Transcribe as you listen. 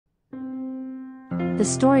the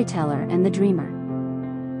storyteller and the dreamer.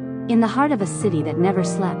 In the heart of a city that never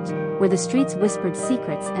slept, where the streets whispered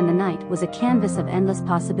secrets and the night was a canvas of endless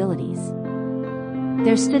possibilities,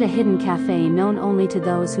 there stood a hidden café known only to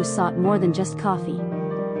those who sought more than just coffee.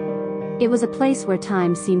 It was a place where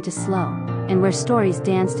time seemed to slow, and where stories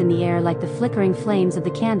danced in the air like the flickering flames of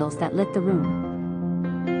the candles that lit the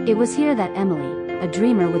room. It was here that Emily, a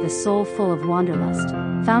dreamer with a soul full of wanderlust,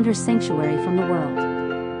 found her sanctuary from the world.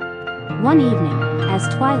 One evening,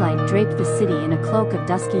 as twilight draped the city in a cloak of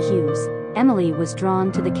dusky hues, Emily was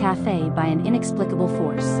drawn to the café by an inexplicable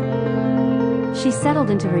force. She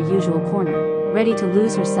settled into her usual corner, ready to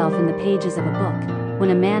lose herself in the pages of a book,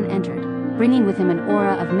 when a man entered, bringing with him an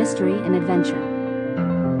aura of mystery and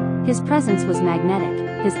adventure. His presence was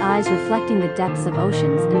magnetic, his eyes reflecting the depths of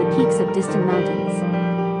oceans and the peaks of distant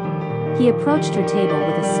mountains. He approached her table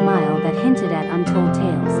with a smile that hinted at untold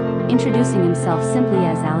tales, introducing himself simply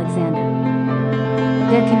as Alexander.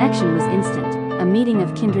 Their connection was instant, a meeting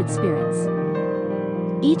of kindred spirits.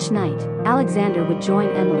 Each night, Alexander would join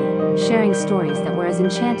Emily, sharing stories that were as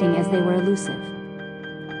enchanting as they were elusive.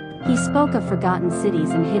 He spoke of forgotten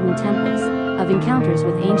cities and hidden temples, of encounters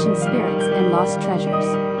with ancient spirits and lost treasures.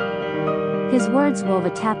 His words wove a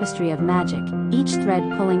tapestry of magic, each thread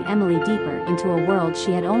pulling Emily deeper into a world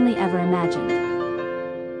she had only ever imagined.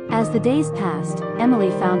 As the days passed, Emily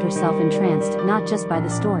found herself entranced not just by the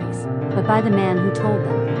stories, but by the man who told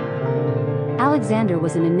them. Alexander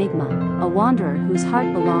was an enigma, a wanderer whose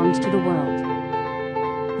heart belonged to the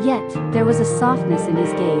world. Yet, there was a softness in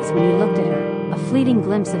his gaze when he looked at her, a fleeting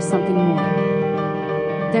glimpse of something more.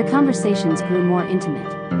 Their conversations grew more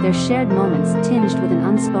intimate, their shared moments tinged with an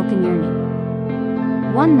unspoken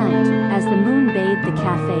yearning. One night, as the moon bathed the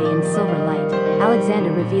café in silver light,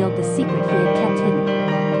 Alexander revealed the secret he had kept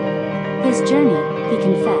hidden. His journey, he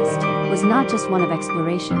confessed, was not just one of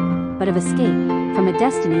exploration, but of escape, from a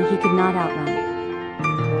destiny he could not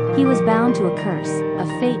outrun. He was bound to a curse, a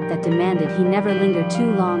fate that demanded he never linger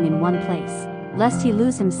too long in one place, lest he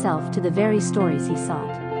lose himself to the very stories he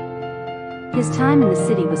sought. His time in the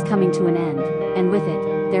city was coming to an end, and with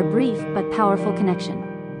it, their brief but powerful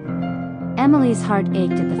connection. Emily's heart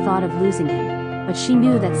ached at the thought of losing him, but she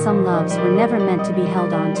knew that some loves were never meant to be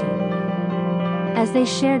held on to. As they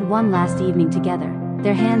shared one last evening together,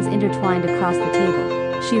 their hands intertwined across the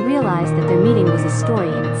table, she realized that their meeting was a story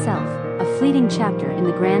in itself, a fleeting chapter in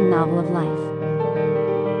the grand novel of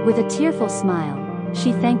life. With a tearful smile,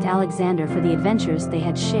 she thanked Alexander for the adventures they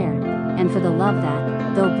had shared, and for the love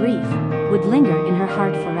that, though brief, would linger in her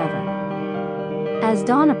heart forever. As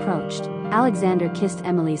dawn approached, Alexander kissed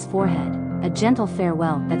Emily's forehead, a gentle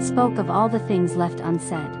farewell that spoke of all the things left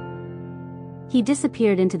unsaid. He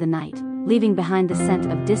disappeared into the night, leaving behind the scent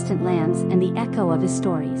of distant lands and the echo of his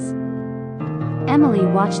stories. Emily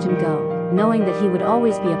watched him go, knowing that he would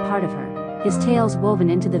always be a part of her, his tales woven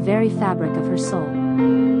into the very fabric of her soul.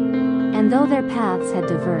 And though their paths had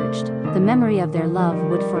diverged, the memory of their love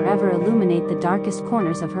would forever illuminate the darkest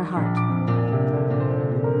corners of her heart.